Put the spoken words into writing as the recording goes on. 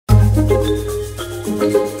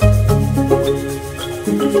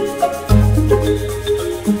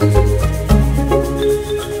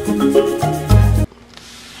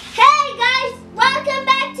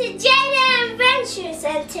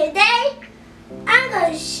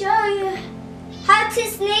want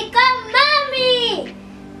to sneak on Mommy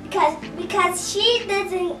because she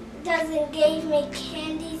doesn't give me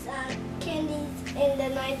candies in the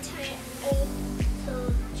nighttime and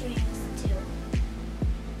so drinks too.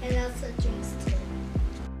 And also drinks too.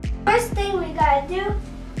 First thing we gotta do,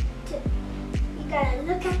 we gotta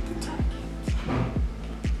look at the target.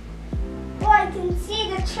 Oh, I can see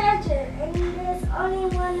the treasure and there's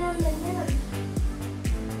only one M&M.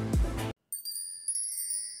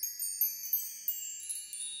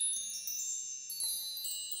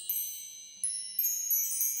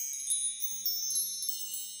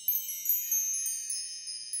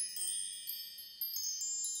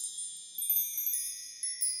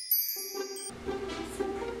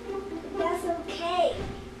 That's okay.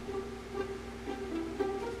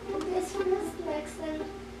 This was next and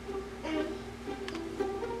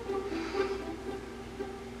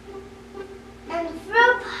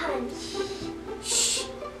fruit punch. Shh!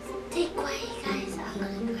 Stay quiet, guys. I'm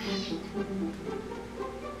gonna grab it.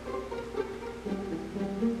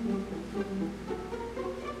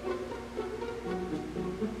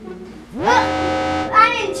 Oh,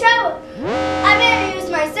 I'm in trouble. I better use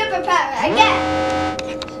my superpower again.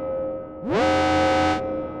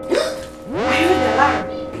 I heard the alarm.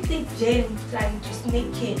 I think Jayden is trying to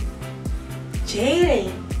sneak in. Jayden?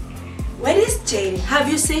 Where is Jayden? Have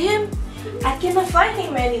you seen him? I cannot find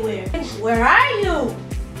him anywhere. Where are you?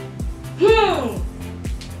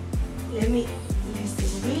 Let me listen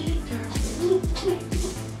really carefully.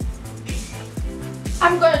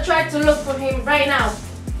 I'm gonna try to look for him right now.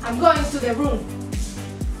 I'm going to the room.